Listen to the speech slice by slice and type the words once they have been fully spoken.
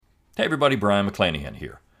Hey everybody, Brian McClanahan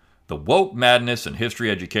here. The woke madness in history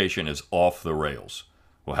education is off the rails.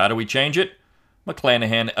 Well, how do we change it?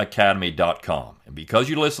 McClanahanacademy.com. And because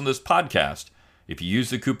you listen to this podcast, if you use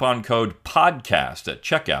the coupon code PODCAST at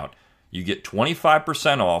checkout, you get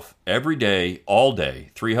 25% off every day, all day,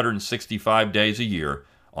 365 days a year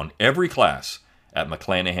on every class at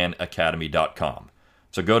McClanahanacademy.com.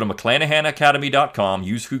 So go to McClanahanacademy.com,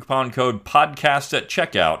 use coupon code PODCAST at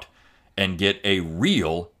checkout, and get a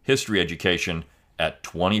real history education at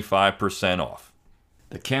 25% off.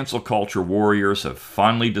 The cancel culture warriors have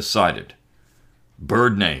finally decided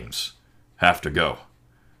bird names have to go.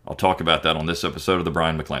 I'll talk about that on this episode of The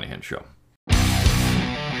Brian McClanahan Show.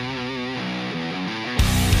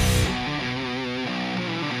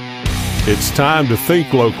 It's time to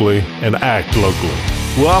think locally and act locally.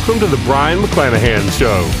 Welcome to The Brian McClanahan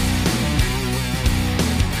Show.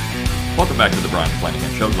 Welcome back to The Brian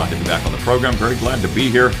McClanahan Show. Glad to be back on the program. Very glad to be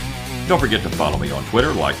here. Don't forget to follow me on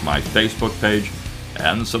Twitter, like my Facebook page,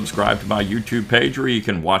 and subscribe to my YouTube page where you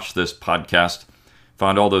can watch this podcast.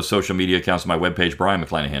 Find all those social media accounts on my webpage,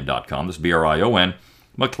 brianmcclanahan.com. This is BRION,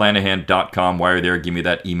 McClanahan.com. While you're there, give me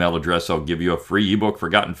that email address. I'll give you a free ebook,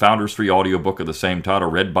 Forgotten Founders, free audiobook of the same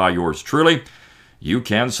title, read by yours truly. You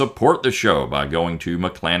can support the show by going to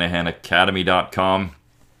McClanahanacademy.com.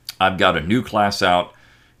 I've got a new class out.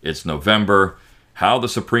 It's November. How the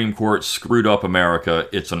Supreme Court Screwed Up America.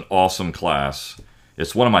 It's an awesome class.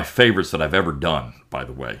 It's one of my favorites that I've ever done, by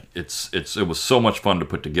the way. It was so much fun to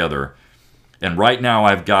put together. And right now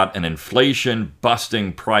I've got an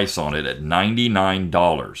inflation-busting price on it at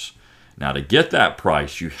 $99. Now to get that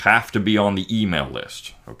price, you have to be on the email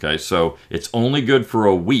list. Okay, so it's only good for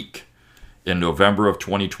a week in November of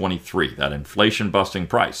 2023, that inflation-busting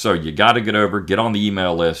price. So you got to get on the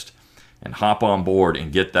email list and hop on board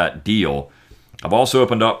and get that deal. I've also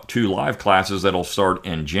opened up 2 live classes that'll start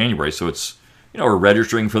in January. So it's, we're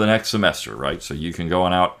registering for the next semester, right? So you can go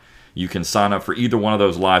on out, you can sign up for either one of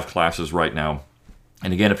those live classes right now.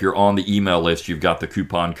 And again, if you're on the email list, you've got the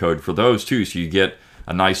coupon code for those too. So you get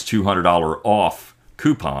a nice $200 off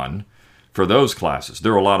coupon for those classes.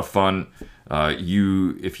 They're a lot of fun.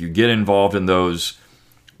 If you get involved in those,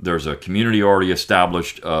 there's a community already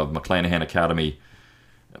established of McClanahan Academy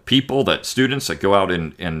people, students that go out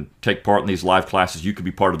and take part in these live classes. You could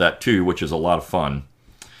be part of that too, which is a lot of fun.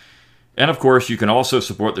 And of course, you can also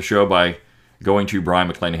support the show by going to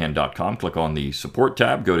brianmcclanahan.com, click on the support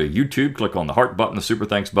tab, go to YouTube, click on the heart button, the super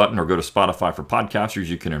thanks button, or go to Spotify for podcasters.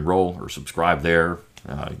 You can enroll or subscribe there.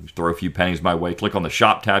 Throw a few pennies my way. Click on the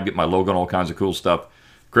shop tab, get my logo and all kinds of cool stuff.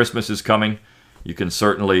 Christmas is coming. You can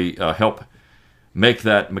certainly help make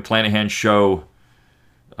that McClanahan Show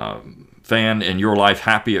fan in your life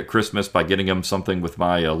happy at Christmas by getting them something with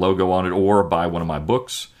my logo on it, or buy one of my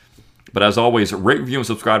books. But as always, rate, review, and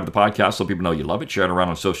subscribe to the podcast so people know you love it. Share it around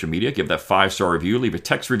on social media. Give that 5-star review. Leave a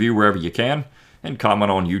text review wherever you can. And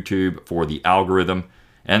comment on YouTube for the algorithm.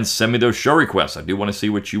 And send me those show requests. I do want to see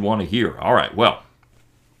what you want to hear. All right, well.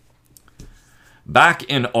 Back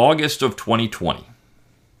in August of 2020,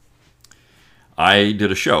 I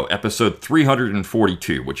did a show, episode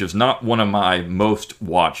 342, which is not one of my most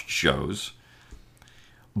watched shows.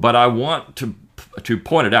 But I want to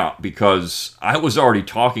point it out because I was already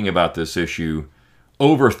talking about this issue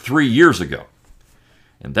over 3 years ago.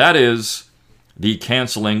 And that is the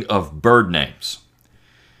canceling of bird names.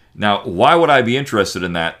 Now, why would I be interested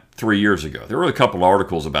in that 3 years ago? There were a couple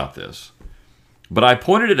articles about this. But I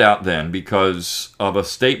pointed it out then because of a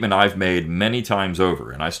statement I've made many times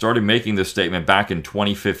over. And I started making this statement back in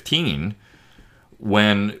 2015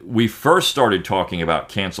 when we first started talking about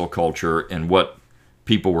cancel culture and what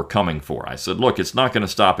people were coming for. I said, look, it's not going to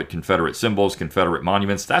stop at Confederate symbols, Confederate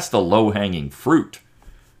monuments. That's the low-hanging fruit.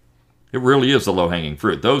 It really is the low-hanging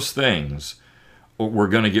fruit. Those things were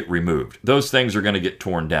going to get removed. Those things are going to get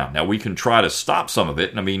torn down. Now, we can try to stop some of it.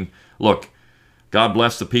 And I mean, look, God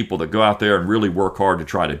bless the people that go out there and really work hard to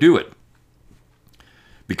try to do it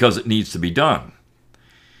because it needs to be done.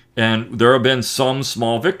 And there have been some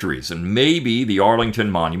small victories. And maybe the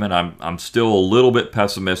Arlington Monument, I'm still a little bit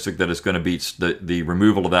pessimistic that it's going to be the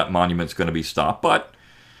removal of that monument is going to be stopped. But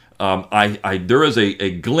there is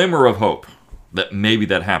a glimmer of hope that maybe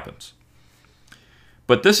that happens.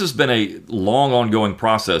 But this has been a long ongoing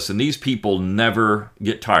process, and these people never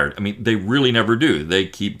get tired. I mean, they really never do. They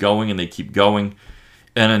keep going and they keep going.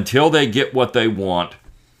 And until they get what they want,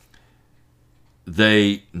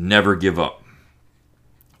 they never give up.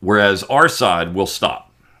 Whereas our side will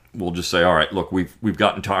stop. We'll just say, all right, look, we've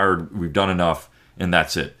gotten tired, we've done enough, and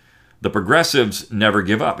that's it. The progressives never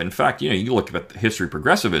give up. In fact, you look at the history of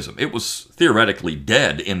progressivism, it was theoretically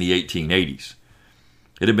dead in the 1880s.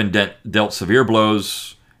 It had been dealt severe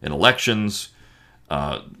blows in elections,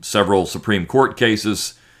 several Supreme Court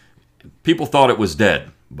cases. People thought it was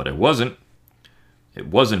dead, but it wasn't. It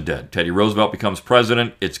wasn't dead. Teddy Roosevelt becomes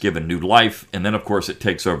president. It's given new life. And then, of course, it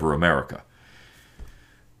takes over America.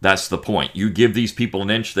 That's the point. You give these people an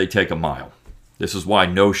inch, they take a mile. This is why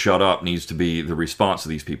no shut up needs to be the response to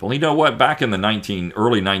these people. And you know what? Back in the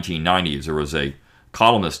early 1990s, there was a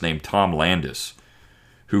columnist named Tom Landis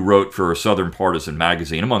who wrote for Southern Partisan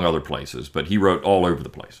magazine, among other places, but he wrote all over the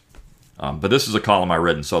place. But this is a column I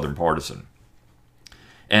read in Southern Partisan.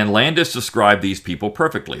 And Landis described these people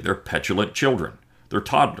perfectly. They're petulant children. They're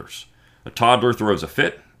toddlers. A toddler throws a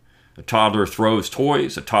fit. A toddler throws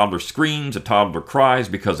toys. A toddler screams. A toddler cries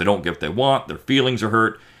because they don't get what they want. Their feelings are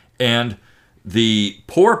hurt. And the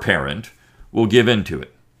poor parent will give in to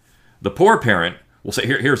it. The poor parent will say,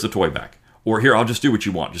 here's the toy back. Or here, I'll just do what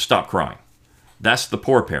you want. Just stop crying. That's the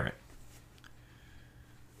poor parent.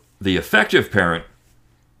 The effective parent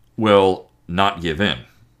will not give in.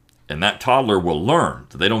 And that toddler will learn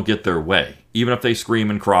that they don't get their way, even if they scream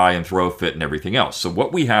and cry and throw a fit and everything else. So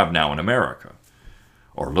what we have now in America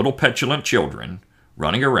are little petulant children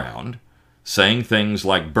running around saying things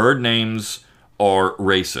like bird names are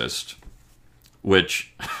racist,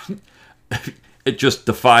 which it just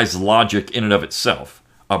defies logic in and of itself.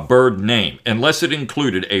 A bird name, unless it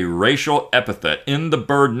included a racial epithet in the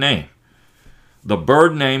bird name, the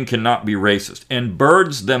bird name cannot be racist. And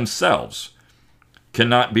birds themselves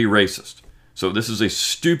cannot be racist. So this is a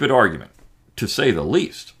stupid argument, to say the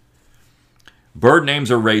least. Bird names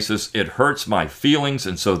are racist. It hurts my feelings,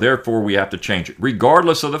 and so therefore we have to change it,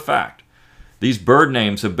 regardless of the fact. These bird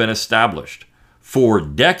names have been established for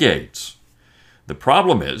decades. The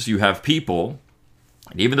problem is you have people,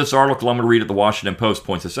 and even this article I'm going to read at the Washington Post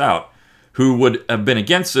points this out, who would have been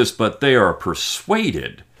against this, but they are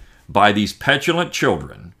persuaded by these petulant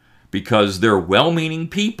children because they're well-meaning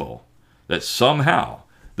people that somehow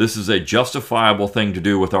this is a justifiable thing to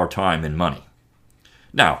do with our time and money.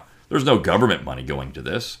 Now, there's no government money going to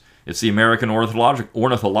this. It's the American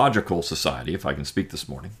Ornithological Society, if I can speak this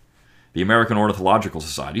morning. The American Ornithological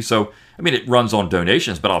Society. So, I mean, it runs on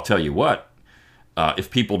donations, but I'll tell you what, if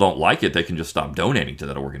people don't like it, they can just stop donating to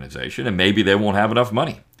that organization, and maybe they won't have enough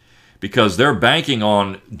money because they're banking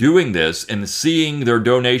on doing this and seeing their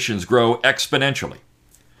donations grow exponentially.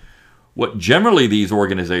 What generally these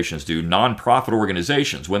organizations do, nonprofit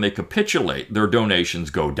organizations, when they capitulate, their donations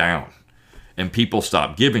go down and people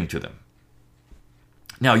stop giving to them.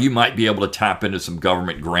 Now, you might be able to tap into some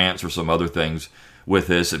government grants or some other things with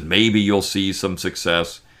this, and maybe you'll see some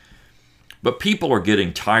success. But people are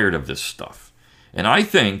getting tired of this stuff. And I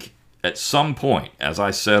think at some point, as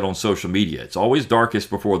I said on social media, it's always darkest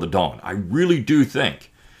before the dawn. I really do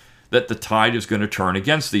think that the tide is going to turn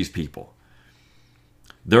against these people.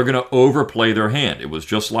 They're going to overplay their hand. It was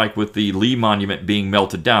just like with the Lee Monument being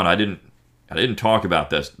melted down. I didn't talk about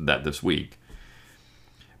that this week.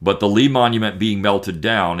 But the Lee Monument being melted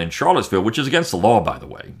down in Charlottesville, which is against the law, by the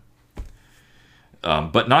way.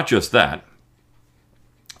 But not just that.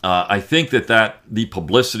 I think that the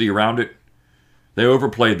publicity around it, they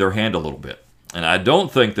overplayed their hand a little bit. And I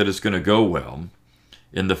don't think that it's going to go well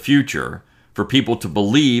in the future for people to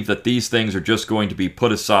believe that these things are just going to be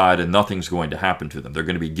put aside and nothing's going to happen to them. They're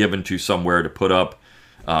going to be given to somewhere to put up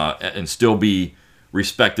and still be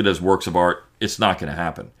respected as works of art. It's not going to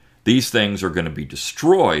happen. These things are going to be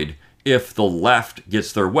destroyed if the left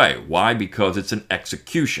gets their way. Why? Because it's an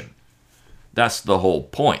execution. That's the whole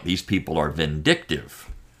point. These people are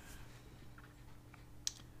vindictive.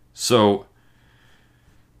 So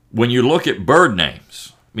when you look at bird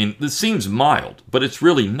names, I mean, this seems mild, but it's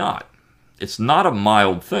really not. It's not a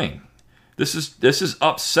mild thing. This is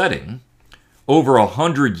upsetting over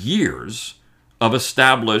 100 years of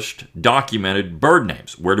established, documented bird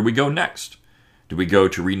names. Where do we go next? Do we go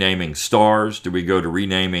to renaming stars? Do we go to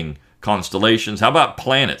renaming constellations? How about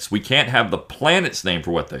planets? We can't have the planets named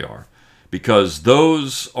for what they are because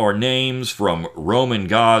those are names from Roman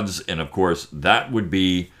gods, and of course, that would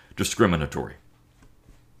be discriminatory.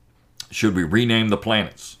 Should we rename the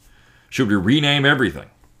planets? Should we rename everything?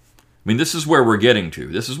 I mean, this is where we're getting to.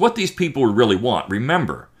 This is what these people really want.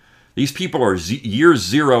 Remember, these people are year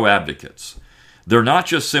zero advocates. They're not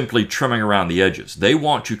just simply trimming around the edges. They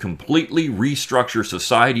want to completely restructure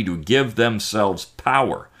society to give themselves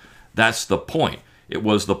power. That's the point. It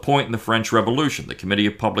was the point in the French Revolution, the Committee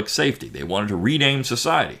of Public Safety. They wanted to rename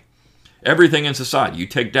society. Everything in society. You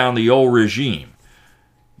take down the old regime.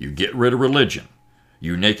 You get rid of religion.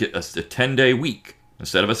 You make it a 10-day week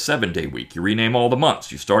instead of a 7-day week. You rename all the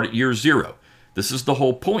months. You start at year zero. This is the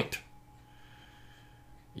whole point.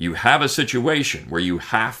 you have a situation where you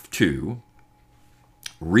have to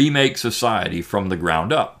remake society from the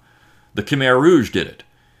ground up. The Khmer Rouge did it.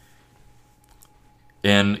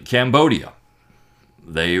 In Cambodia,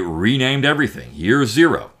 they renamed everything. Year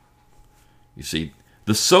zero. You see,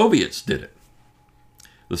 the Soviets did it.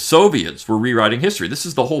 The Soviets were rewriting history. This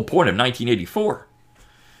is the whole point of 1984.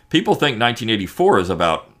 People think 1984 is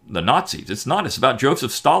about the Nazis. It's not. It's about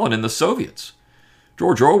Joseph Stalin and the Soviets.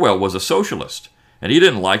 George Orwell was a socialist, and he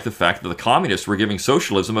didn't like the fact that the communists were giving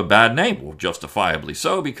socialism a bad name. Well, justifiably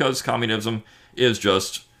so, because communism is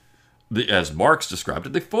just, as Marx described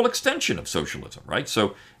it, the full extension of socialism, right?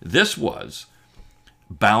 So this was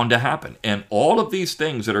bound to happen. And all of these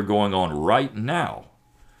things that are going on right now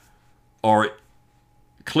are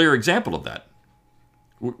a clear example of that.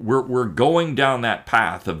 We're going down that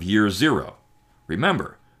path of year zero.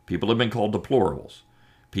 Remember, people have been called deplorables.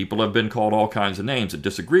 People have been called all kinds of names that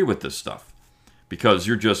disagree with this stuff. Because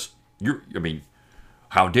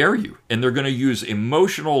how dare you? And they're going to use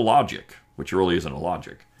emotional logic, which really isn't a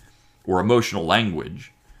logic, or emotional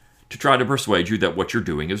language, to try to persuade you that what you're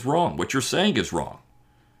doing is wrong, what you're saying is wrong.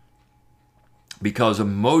 Because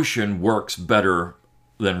emotion works better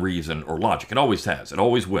than reason or logic. It always has. It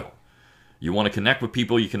always will. You want to connect with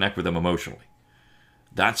people, you connect with them emotionally.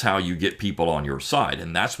 That's how you get people on your side.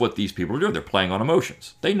 And that's what these people are doing. They're playing on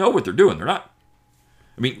emotions. They know what they're doing. They're not.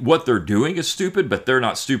 What they're doing is stupid, but they're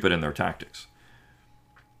not stupid in their tactics.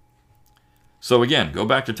 So again, go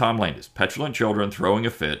back to Tom Landis. Petulant children throwing a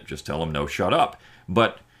fit, just tell them, no, shut up.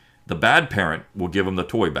 But the bad parent will give them the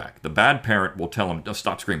toy back. The bad parent will tell them, no,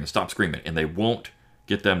 stop screaming. And they won't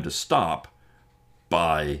get them to stop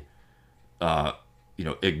by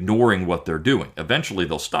ignoring what they're doing. Eventually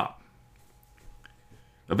they'll stop.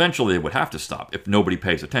 Eventually they would have to stop if nobody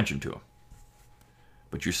pays attention to them.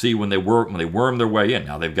 But you see, when they worm their way in,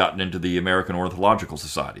 now they've gotten into the American Ornithological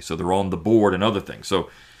Society, so they're on the board and other things. So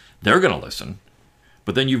they're going to listen.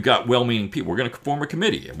 But then you've got well-meaning people. We're going to form a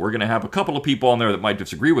committee, and we're going to have a couple of people on there that might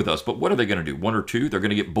disagree with us. But what are they going to do? One or two? They're going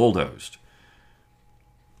to get bulldozed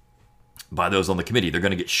by those on the committee. They're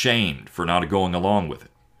going to get shamed for not going along with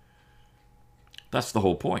it. That's the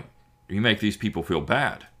whole point. You make these people feel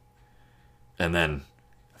bad. And then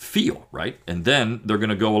feel, right? And then they're going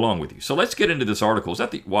to go along with you. So let's get into this article. It's at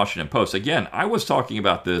the Washington Post. Again, I was talking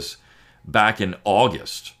about this back in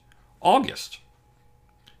August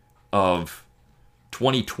of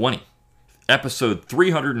 2020, episode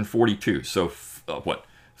 342. So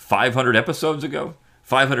 500 episodes ago?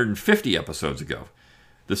 550 episodes ago.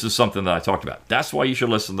 This is something that I talked about. That's why you should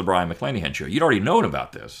listen to the Brian McClanahan Show. You'd already known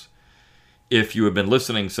about this if you have been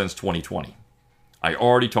listening since 2020. I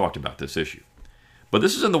already talked about this issue. But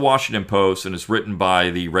this is in the Washington Post, and it's written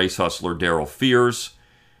by the race hustler Darryl Fears,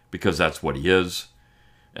 because that's what he is.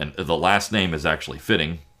 And the last name is actually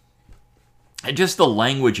fitting. And just the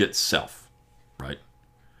language itself, right?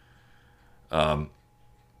 The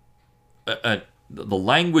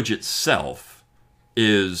language itself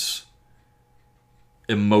is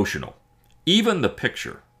emotional. Even the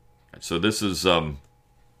picture. So this is a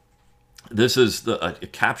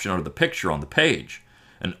caption under the picture on the page.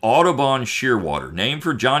 An Audubon Shearwater, named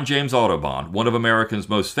for John James Audubon, one of America's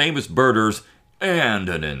most famous birders and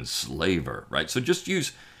an enslaver, right? So just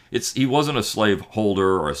use, he wasn't a slave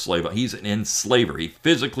holder or a slave, he's an enslaver. He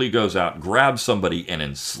physically goes out, grabs somebody, and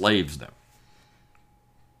enslaves them.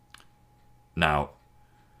 Now,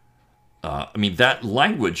 that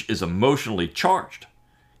language is emotionally charged.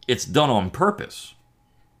 It's done on purpose.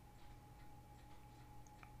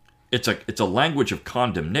 It's a language of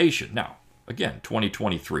condemnation. Now, again,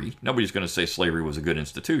 2023, nobody's going to say slavery was a good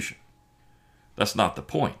institution. That's not the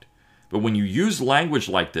point. But when you use language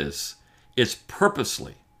like this, it's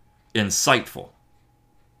purposely insightful.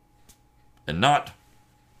 And not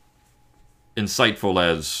insightful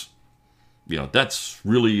as, that's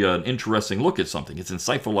really an interesting look at something. It's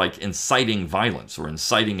insightful like inciting violence or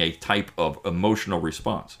inciting a type of emotional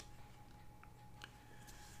response.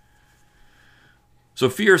 So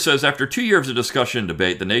Fear says, after 2 years of discussion and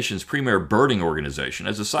debate, the nation's premier birding organization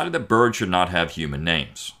has decided that birds should not have human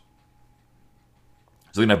names.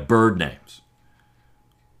 So they're going to have bird names.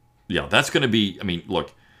 Yeah, that's going to be,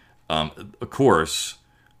 look, of course,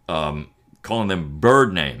 calling them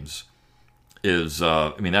bird names is,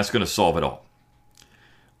 that's going to solve it all.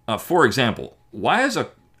 For example, why is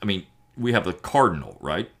we have the cardinal,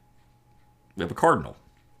 right? We have a cardinal.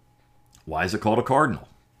 Why is it called a cardinal?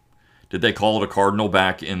 Did they call it a cardinal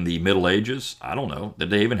back in the Middle Ages? I don't know. Did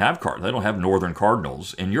they even have cardinals? They don't have northern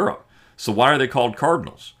cardinals in Europe. So why are they called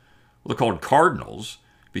cardinals? Well, they're called cardinals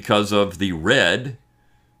because of the red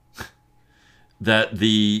that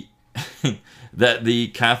the that the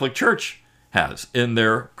Catholic Church has in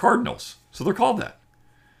their cardinals. So they're called that.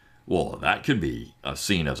 Well, that could be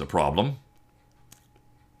seen as a problem.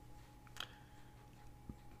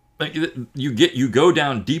 You go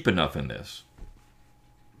down deep enough in this,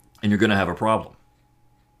 and you're going to have a problem.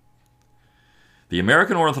 The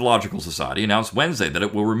American Ornithological Society announced Wednesday that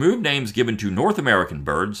it will remove names given to North American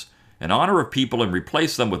birds in honor of people and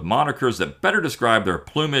replace them with monikers that better describe their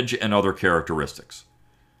plumage and other characteristics.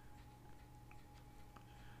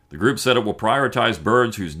 The group said it will prioritize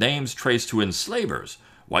birds whose names trace to enslavers,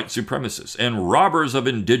 white supremacists, and robbers of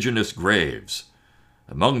indigenous graves.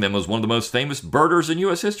 Among them was one of the most famous birders in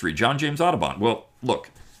U.S. history, John James Audubon. Well, look,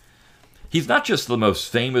 he's not just the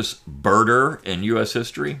most famous birder in U.S.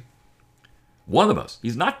 history. One of the most. He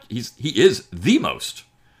is the most.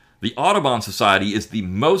 The Audubon Society is the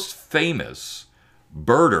most famous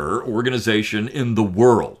birder organization in the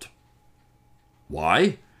world.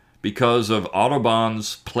 Why? Because of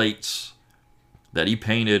Audubon's plates that he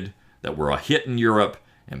painted that were a hit in Europe,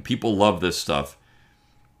 and people love this stuff.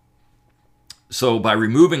 So by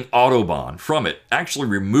removing Audubon from it, actually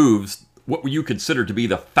removes what you consider to be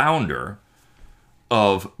the founder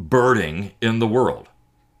of birding in the world.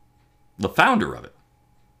 The founder of it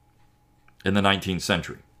in the 19th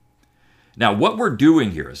century. Now, what we're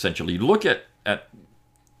doing here, essentially, look at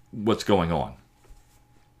what's going on.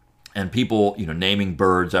 And people, naming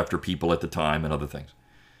birds after people at the time and other things.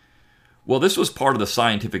 Well, this was part of the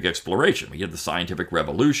scientific exploration. We had the scientific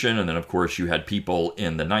revolution, and then, of course, you had people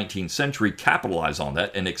in the 19th century capitalize on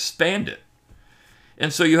that and expand it.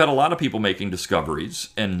 And so you had a lot of people making discoveries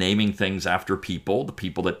and naming things after people, the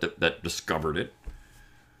people that discovered it.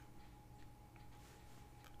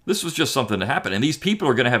 This was just something that happened. And these people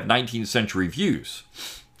are going to have 19th century views.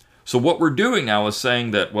 So what we're doing now is saying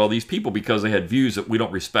that, well, these people, because they had views that we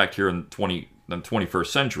don't respect here in the 21st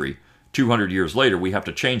century, 200 years later, we have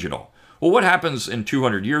to change it all. Well, what happens in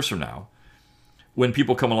 200 years from now when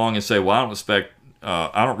people come along and say, well,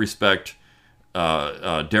 I don't respect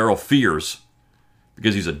Darryl Fears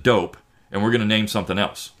because he's a dope, and we're going to name something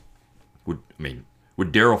else? Would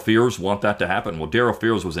Darryl Fears want that to happen? Well, Darryl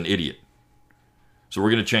Fears was an idiot. So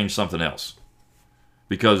we're going to change something else.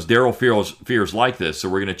 Because Darryl Fears like this, so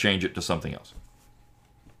we're going to change it to something else.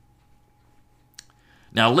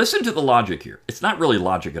 Now listen to the logic here. It's not really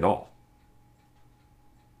logic at all.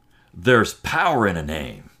 There's power in a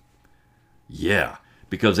name. Yeah,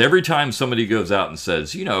 because every time somebody goes out and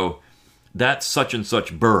says, that's such and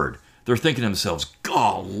such bird, they're thinking to themselves,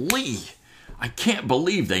 golly, I can't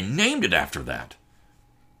believe they named it after that.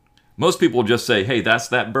 Most people will just say, hey, that's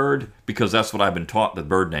that bird, because that's what I've been taught the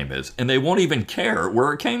bird name is, and they won't even care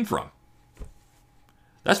where it came from.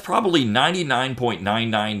 That's probably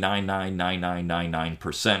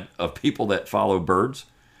 99.99999999% of people that follow birds.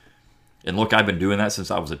 And look, I've been doing that since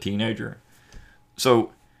I was a teenager.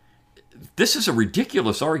 So this is a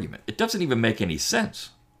ridiculous argument. It doesn't even make any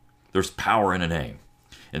sense. There's power in a name.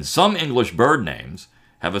 And some English bird names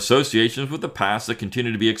have associations with the past that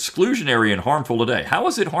continue to be exclusionary and harmful today. How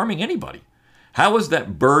is it harming anybody? How is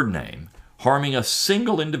that bird name harming a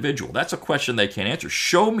single individual? That's a question they can't answer.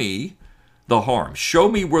 Show me the harm. Show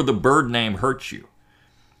me where the bird name hurts you.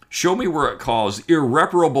 Show me where it caused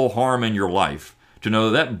irreparable harm in your life to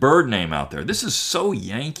know that bird name out there. This is so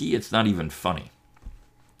Yankee, it's not even funny.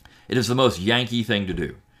 It is the most Yankee thing to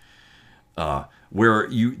do. Where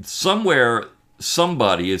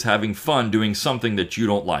somebody is having fun doing something that you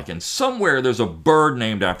don't like. And somewhere there's a bird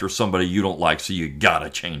named after somebody you don't like, so you gotta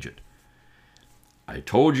change it. I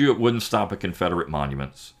told you it wouldn't stop at Confederate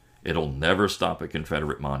monuments. It'll never stop at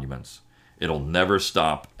Confederate monuments. It'll never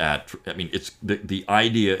stop at, it's the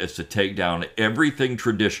idea is to take down everything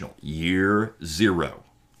traditional. Year zero.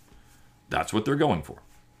 That's what they're going for.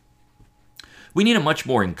 We need a much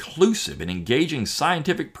more inclusive and engaging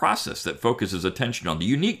scientific process that focuses attention on the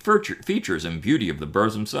unique features and beauty of the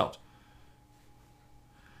birds themselves.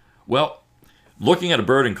 Well, looking at a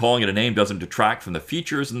bird and calling it a name doesn't detract from the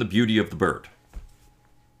features and the beauty of the bird.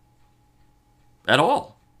 At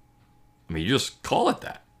all. You just call it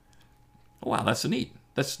that. Oh, wow, that's a neat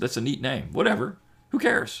name. Whatever. Who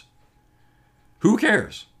cares? Who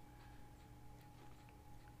cares?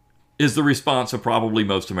 Is the response of probably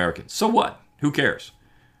most Americans. So what? Who cares?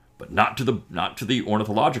 But not to the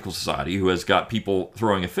Ornithological Society, who has got people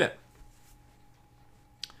throwing a fit.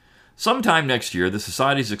 Sometime next year, the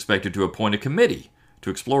society is expected to appoint a committee to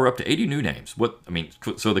explore up to 80 new names.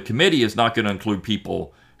 So the committee is not going to include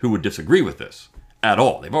people who would disagree with this at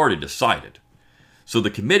all. They've already decided. So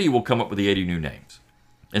the committee will come up with the 80 new names.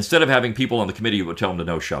 Instead of having people on the committee who will tell them to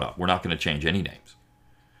no, shut up. We're not going to change any names.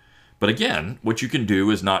 But again, what you can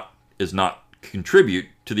do is not contribute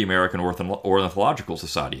to the American Ornithological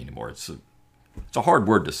Society anymore. It's a hard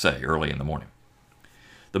word to say early in the morning.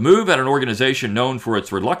 The move at an organization known for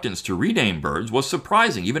its reluctance to rename birds was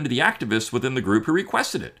surprising even to the activists within the group who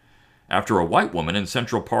requested it, after a white woman in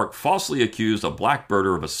Central Park falsely accused a black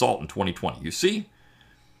birder of assault in 2020. You see,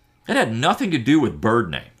 it had nothing to do with bird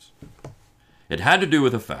names. It had to do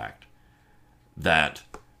with the fact that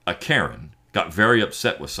a Karen got very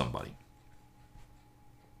upset with somebody.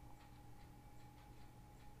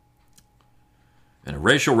 In a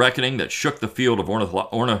racial reckoning that shook the field of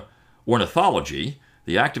ornithology,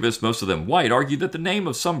 the activists, most of them white, argued that the name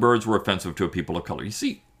of some birds were offensive to a people of color. You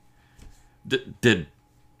see, did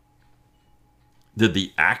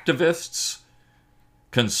the activists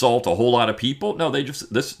consult a whole lot of people? No, they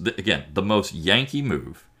just, again, the most Yankee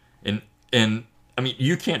move. And I mean,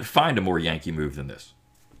 you can't find a more Yankee move than this.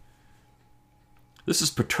 This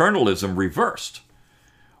is paternalism reversed.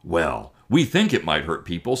 Well, we think it might hurt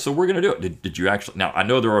people, so we're going to do it. Did you actually? Now, I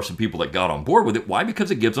know there are some people that got on board with it. Why? Because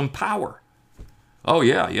it gives them power. Oh,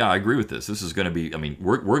 yeah, I agree with this. This is going to be, I mean,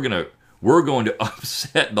 we're going to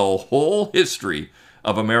upset the whole history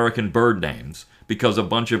of American bird names because a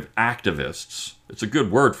bunch of activists, it's a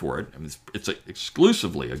good word for it, I mean, it's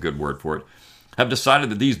exclusively a good word for it, have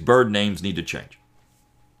decided that these bird names need to change.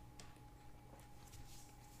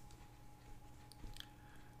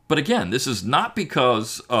 But again, this is not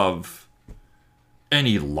because of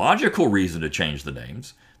any logical reason to change the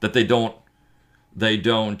names, that they don't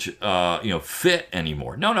fit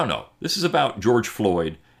anymore. No. This is about George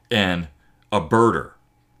Floyd and a birder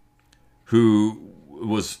who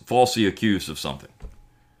was falsely accused of something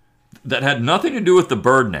that had nothing to do with the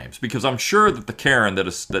bird names, because I'm sure that the Karen that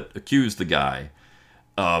accused the guy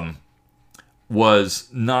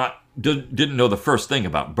didn't know the first thing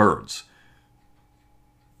about birds.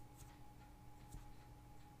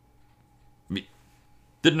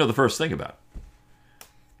 Didn't know the first thing about it.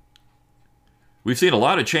 We've seen a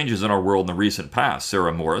lot of changes in our world in the recent past,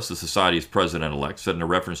 Sarah Morris, the Society's president-elect, said in a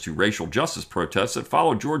reference to racial justice protests that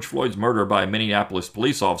followed George Floyd's murder by a Minneapolis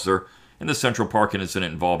police officer in the Central Park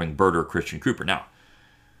incident involving birder Christian Cooper. Now,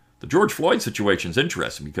 the George Floyd situation is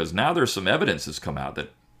interesting because now there's some evidence that's come out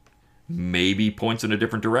that maybe points in a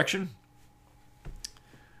different direction.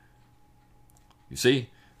 You see,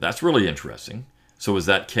 that's really interesting. So is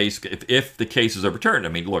that case, if the case is overturned, I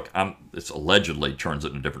mean, look, this allegedly turns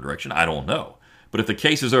it in a different direction. I don't know. But if the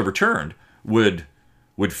case is overturned, would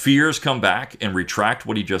Fears come back and retract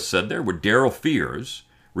what he just said there? Would Darryl Fears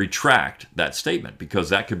retract that statement? Because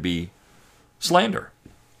that could be slander.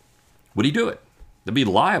 Would he do it? They'd be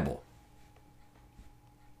liable.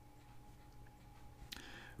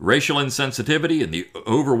 Racial insensitivity in the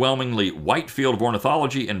overwhelmingly white field of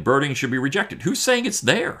ornithology and birding should be rejected. Who's saying it's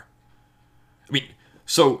there? I mean,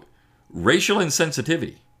 so racial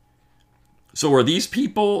insensitivity. So are these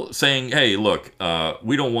people saying, hey, look,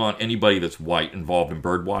 we don't want anybody that's white involved in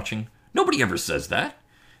bird watching? Nobody ever says that.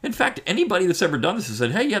 In fact, anybody that's ever done this has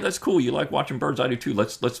said, hey, yeah, that's cool. You like watching birds? I do too.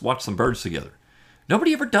 Let's watch some birds together.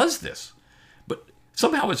 Nobody ever does this. But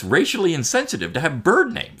somehow it's racially insensitive to have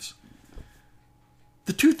bird names.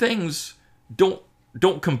 The two things don't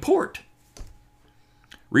comport.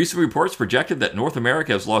 Recent reports projected that North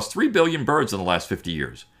America has lost 3 billion birds in the last 50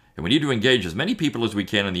 years, and we need to engage as many people as we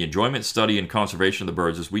can in the enjoyment, study, and conservation of the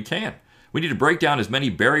birds as we can. We need to break down as many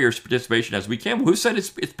barriers to participation as we can. Who said it's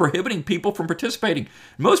prohibiting people from participating?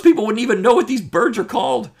 Most people wouldn't even know what these birds are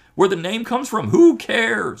called, where the name comes from. Who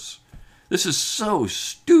cares? This is so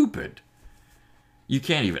stupid. You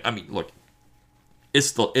can't even, I mean, look,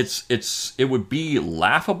 it would be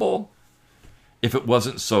laughable if it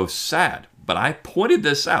wasn't so sad. But I pointed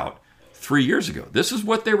this out 3 years ago. This is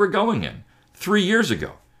what they were going in 3 years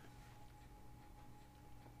ago.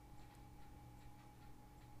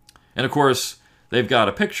 And of course, they've got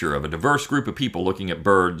a picture of a diverse group of people looking at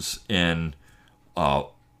birds in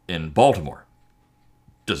Baltimore.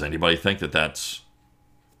 Does anybody think that that's,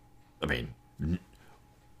 I mean,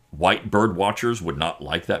 white bird watchers would not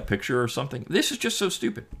like that picture or something? This is just so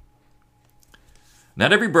stupid.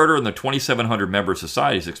 Not every birder in the 2,700-member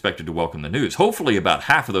society is expected to welcome the news. Hopefully about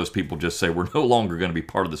half of those people just say we're no longer going to be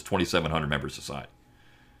part of this 2,700-member society.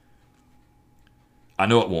 I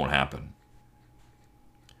know it won't happen.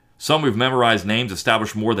 Some who've memorized names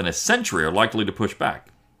established more than a century are likely to push back.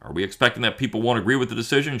 Are we expecting that people won't agree with the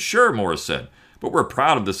decision? Sure, Morris said. But we're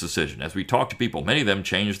proud of this decision. As we talk to people, many of them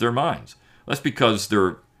changed their minds. That's because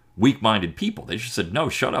they're weak-minded people. They just said, no,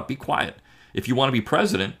 shut up, be quiet. If you want to be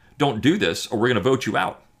president, don't do this or we're going to vote you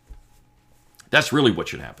out. That's really what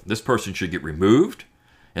should happen. This person should get removed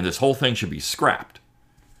and this whole thing should be scrapped.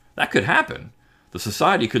 That could happen. The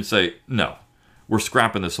society could say, no, we're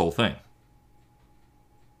scrapping this whole thing.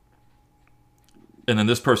 And then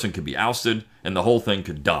this person could be ousted, and the whole thing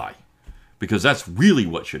could die. Because that's really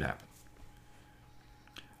what should happen.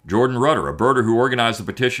 Jordan Rudder, a birder who organized the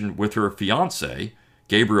petition with her fiancé,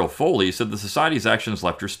 Gabriel Foley, said the society's actions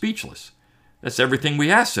left her speechless. That's everything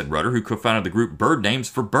we asked, said Rudder, who co-founded the group Bird Names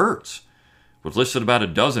for Birds, which listed about a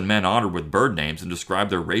dozen men honored with bird names and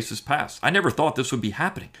described their racist past. I never thought this would be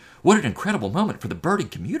happening. What an incredible moment for the birding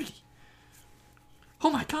community.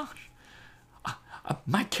 Oh my gosh.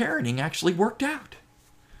 My Karening actually worked out.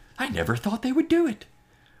 I never thought they would do it.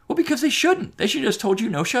 Well, because they shouldn't. They should have just told you,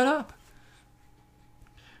 no, shut up.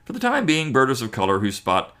 For the time being, birders of color who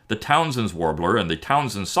spot the Townsend's warbler and the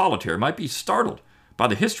Townsend solitaire might be startled by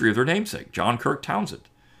the history of their namesake, John Kirk Townsend.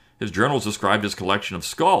 His journals described his collection of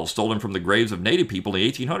skulls stolen from the graves of native people in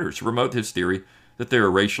the 1800s to promote his theory that they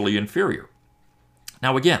are racially inferior.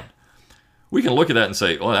 Now again, we can look at that and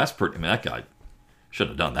say, well, that's pretty, that guy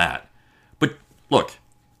shouldn't have done that. But look,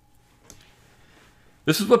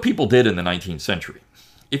 this is what people did in the 19th century.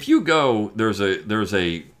 If you go, there's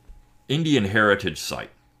a Indian heritage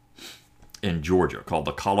site in Georgia called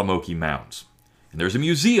the Kalamoki Mounds. And there's a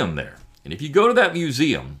museum there. And if you go to that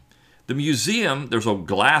museum, the museum, there's a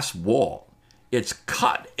glass wall. It's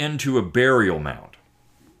cut into a burial mound,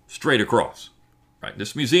 straight across. Right?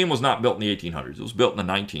 This museum was not built in the 1800s. It was built in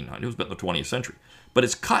the 1900s. It was built in the 20th century. But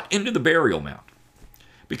it's cut into the burial mound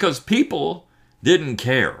because people didn't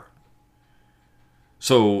care.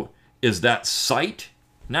 So is that site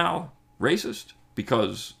now racist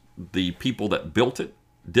because the people that built it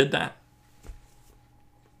did that?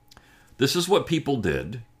 This is what people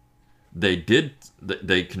did. They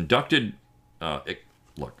conducted,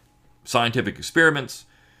 scientific experiments,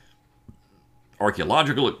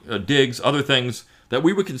 archaeological digs, other things that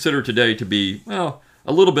we would consider today to be, well,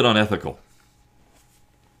 a little bit unethical.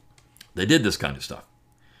 They did this kind of stuff.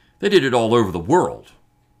 They did it all over the world.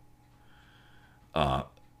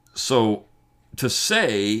 So to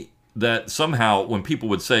say that somehow when people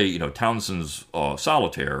would say, Townsend's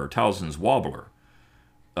solitaire or Townsend's warbler,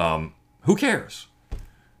 who cares?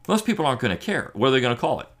 Most people aren't going to care. What are they going to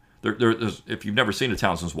call it? If you've never seen a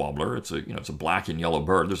Townsend's warbler, it's a black and yellow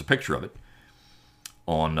bird. There's a picture of it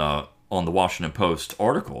on the Washington Post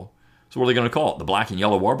article. So what are they going to call it? The black and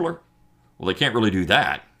yellow warbler? Well, they can't really do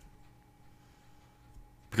that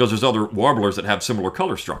because there's other warblers that have similar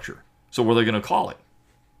color structure. So what are they going to call it?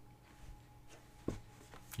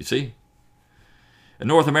 You see? In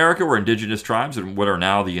North America, where indigenous tribes in what are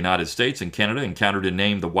now the United States and Canada encountered and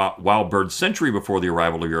named the wild bird century before the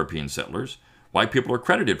arrival of European settlers, white people are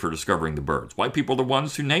credited for discovering the birds. White people are the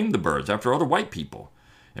ones who named the birds after other white people.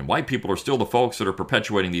 And white people are still the folks that are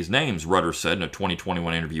perpetuating these names, Rudder said in a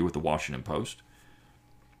 2021 interview with the Washington Post.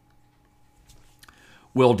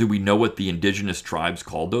 Well, do we know what the indigenous tribes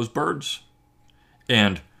called those birds?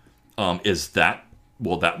 And that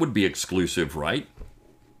would be exclusive, right?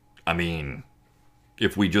 I mean,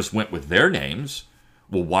 if we just went with their names,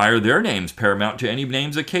 well, why are their names paramount to any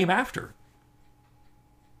names that came after?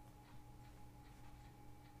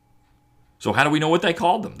 So how do we know what they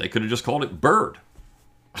called them? They could have just called it bird.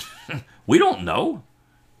 We don't know.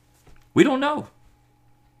 We don't know.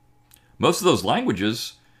 Most of those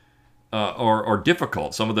languages are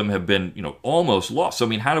difficult. Some of them have been, almost lost. So,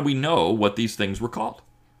 how do we know what these things were called?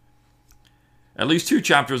 At least 2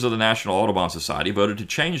 chapters of the National Audubon Society voted to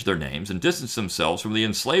change their names and distance themselves from the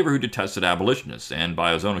enslaver who detested abolitionists and,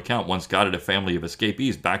 by his own account, once guided a family of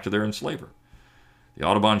escapees back to their enslaver. The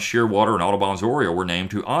Audubon Shearwater and Audubon's Oriole were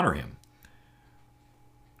named to honor him.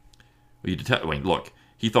 Look,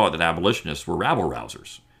 he thought that abolitionists were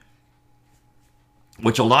rabble-rousers,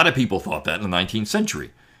 which a lot of people thought that in the 19th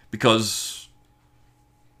century because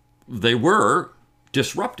they were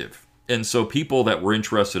disruptive. And so people that were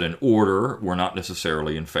interested in order were not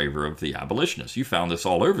necessarily in favor of the abolitionists. You found this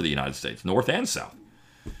all over the United States, North and South.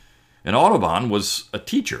 And Audubon was a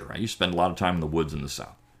teacher. Right? He spent a lot of time in the woods in the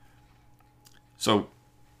South. So,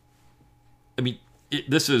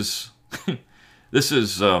 this is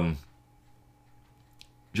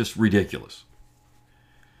just ridiculous.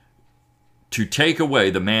 To take away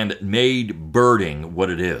the man that made birding what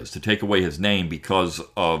it is, to take away his name because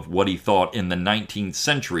of what he thought in the 19th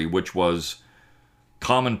century, which was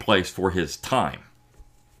commonplace for his time.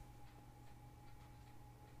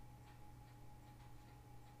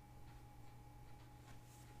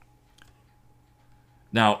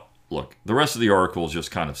 Now, look, the rest of the article is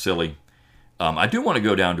just kind of silly. I do want to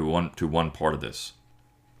go down to one part of this.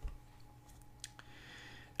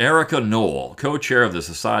 Erica Knoll, co-chair of the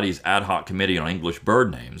Society's ad hoc committee on English bird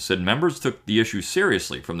names, said members took the issue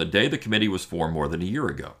seriously from the day the committee was formed more than a year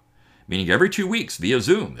ago. meaning every 2 weeks via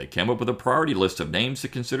Zoom, they came up with a priority list of names to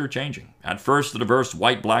consider changing. At first, the diverse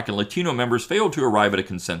white, black, and Latino members failed to arrive at a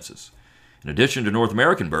consensus. In addition to North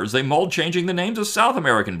American birds, they mulled changing the names of South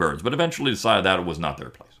American birds, but eventually decided that it was not their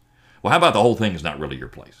place. Well, how about the whole thing is not really your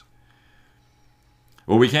place?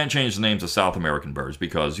 Well, we can't change the names of South American birds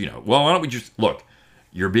because, well, why don't we just, look,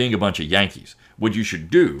 you're being a bunch of Yankees. What you should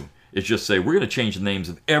do is just say, we're going to change the names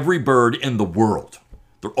of every bird in the world.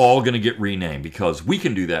 They're all going to get renamed because we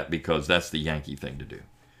can do that because that's the Yankee thing to do.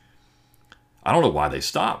 I don't know why they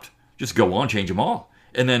stopped. Just go on, change them all.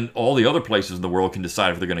 And then all the other places in the world can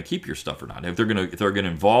decide if they're going to keep your stuff or not. If they're going to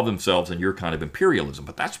involve themselves in your kind of imperialism.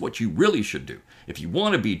 But that's what you really should do. If you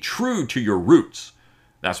want to be true to your roots,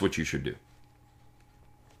 that's what you should do.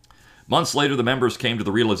 Months later, the members came to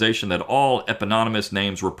the realization that all eponymous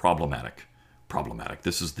names were problematic. Problematic.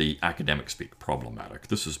 This is the academic speak. Problematic.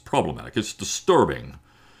 This is problematic. It's disturbing.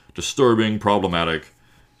 Disturbing, problematic.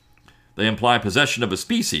 They imply possession of a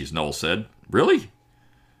species, Knoll said. Really?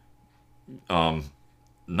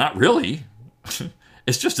 Not really.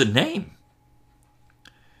 It's just a name.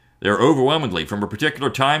 They are overwhelmingly from a particular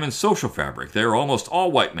time and social fabric. They are almost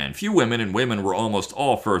all white men, few women, and women were almost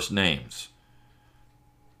all first names.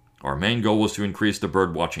 Our main goal was to increase the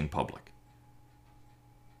bird-watching public.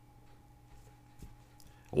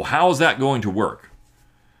 Well, how is that going to work?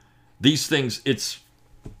 These things, it's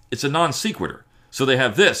a non sequitur. So they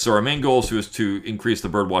have this. So our main goal is to increase the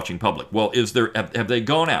bird-watching public. Well, have they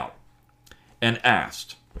gone out and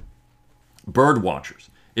asked bird watchers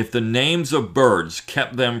if the names of birds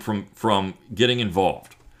kept them from getting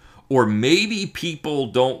involved? Or maybe people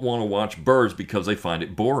don't want to watch birds because they find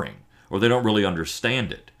it boring or they don't really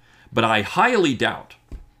understand it. But I highly doubt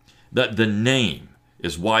that the name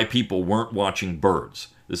is why people weren't watching birds.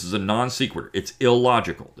 This is a non sequitur. It's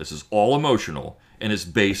illogical. This is all emotional and is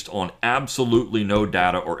based on absolutely no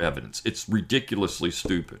data or evidence. It's ridiculously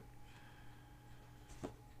stupid.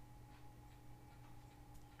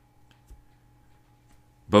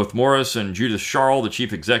 Both Morris and Judith Scarl, the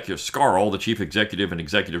chief executive and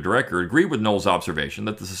executive director, agreed with Knoll's observation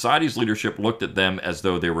that the society's leadership looked at them as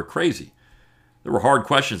though they were crazy. There were hard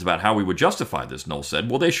questions about how we would justify this, Knoll said.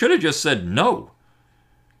 Well, they should have just said no.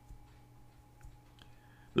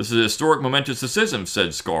 This is a historic, momentous decision, said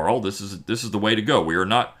Scarl. This is the way to go. We're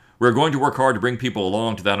going to work hard to bring people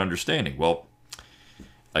along to that understanding. Well,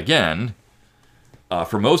 again,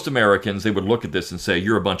 for most Americans, they would look at this and say,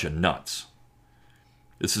 you're a bunch of nuts.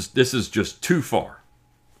 This is just too far.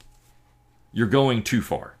 You're going too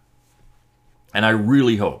far. And I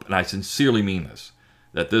really hope, and I sincerely mean this,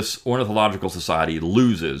 that this ornithological society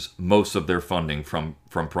loses most of their funding from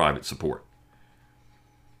private support.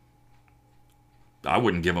 I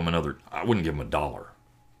wouldn't give them $1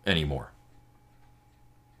 anymore.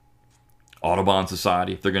 Audubon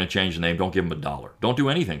Society, if they're going to change the name, don't give them $1. Don't do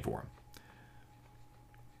anything for them.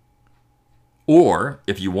 Or,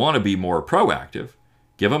 if you want to be more proactive,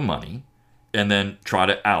 give them money and then try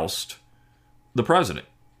to oust the president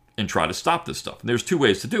and try to stop this stuff. And there's two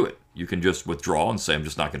ways to do it. You can just withdraw and say, I'm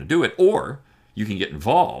just not going to do it. Or you can get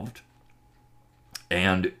involved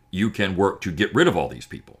and you can work to get rid of all these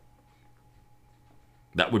people.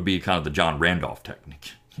 That would be kind of the John Randolph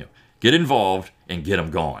technique. Get involved and get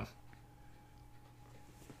them gone.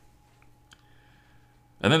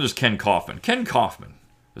 And then there's Ken Kaufman. Ken Kaufman,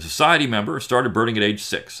 a society member, started birding at age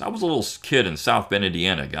 6. I was a little kid in South Bend,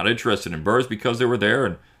 Indiana. Got interested in birds because they were there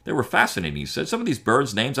and they were fascinating. He said, some of these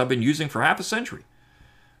birds' names I've been using for half a century.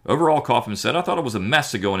 Overall, Kaufman said, I thought it was a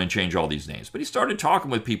mess to go in and change all these names. But he started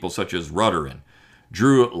talking with people such as Rudder and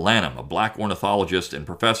Drew Lanham, a black ornithologist and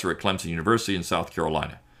professor at Clemson University in South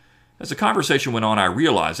Carolina. As the conversation went on, I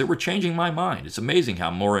realized they were changing my mind. It's amazing how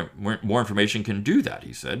more information can do that,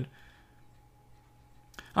 he said.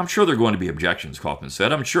 I'm sure there are going to be objections, Kaufman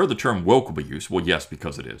said. I'm sure the term woke will be used. Well, yes,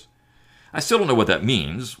 because it is. I still don't know what that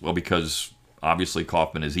means. Well, because obviously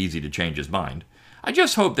Kaufman is easy to change his mind. I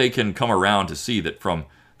just hope they can come around to see that from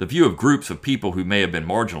the view of groups of people who may have been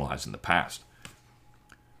marginalized in the past.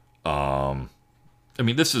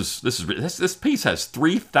 This piece has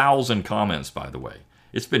 3,000 comments, by the way.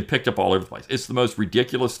 It's been picked up all over the place. It's the most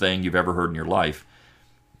ridiculous thing you've ever heard in your life.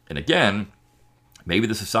 And again, maybe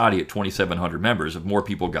the society at 2,700 members, if more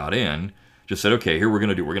people got in, just said, okay, here we're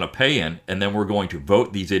going to pay in, and then we're going to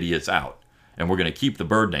vote these idiots out. And we're going to keep the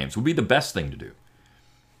bird names, would be the best thing to do.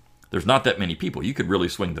 There's not that many people. You could really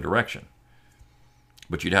swing the direction.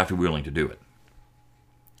 But you'd have to be willing to do it.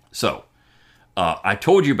 So, I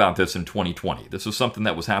told you about this in 2020. This was something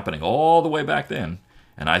that was happening all the way back then.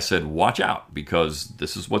 And I said, watch out, because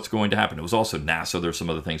this is what's going to happen. It was also NASA. There's some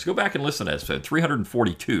other things. Go back and listen to episode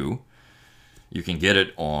 342. You can get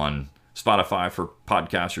it on Spotify for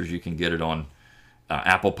podcasters. You can get it on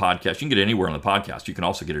Apple Podcasts. You can get it anywhere on the podcast. You can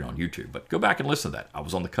also get it on YouTube. But go back and listen to that. I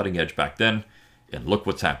was on the cutting edge back then, and look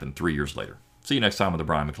what's happened 3 years later. See you next time on the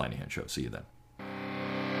Brion McClanahan Show. See you then.